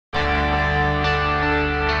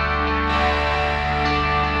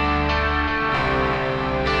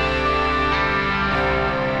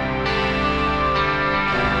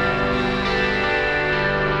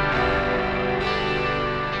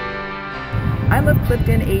I love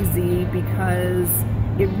Clifton AZ because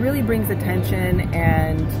it really brings attention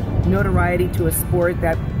and notoriety to a sport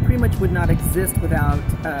that pretty much would not exist without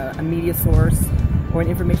a media source or an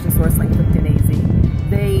information source like Clifton AZ.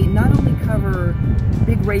 They not only cover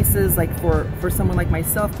big races, like for someone like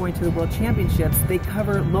myself going to the World Championships, they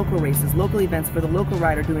cover local races, local events for the local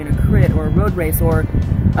rider doing a crit or a road race, or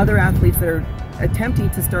other athletes that are attempting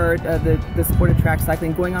to start the sport of track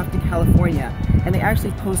cycling, going off to California. And they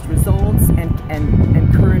actually post results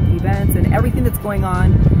and current events and everything that's going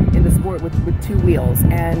on in the sport with two wheels.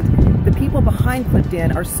 And the people behind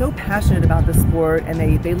Clifton are so passionate about the sport, and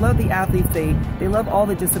they love the athletes, they love all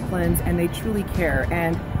the disciplines, and they truly care.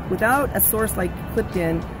 And without a source like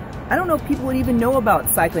Clifton, I don't know if people would even know about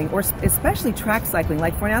cycling, or especially track cycling.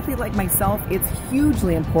 Like for an athlete like myself, it's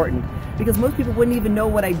hugely important because most people wouldn't even know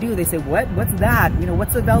what I do. They say, what's that? You know,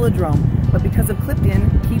 what's a velodrome? But because of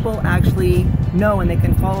Clifton, people actually know and they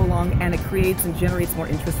can follow along, and it creates and generates more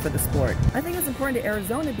interest for the sport. I think it's important to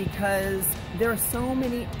Arizona because there are so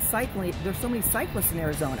many cyclists in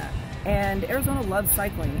Arizona. And Arizona loves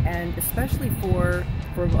cycling, and especially for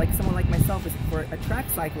like someone like myself, for a track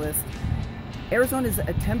cyclist, Arizona is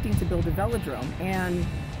attempting to build a velodrome, and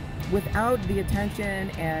without the attention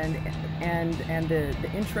and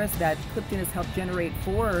the interest that Clifton has helped generate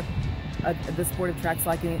for the sport of track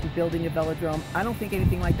cycling and building a velodrome, I don't think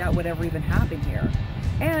anything like that would ever even happen here.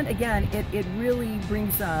 And again, it really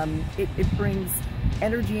brings it brings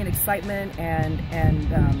energy and excitement and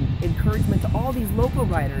encouragement to all these local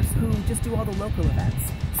riders who just do all the local events.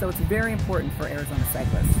 So it's very important for Arizona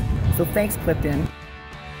cyclists. So thanks, Clifton.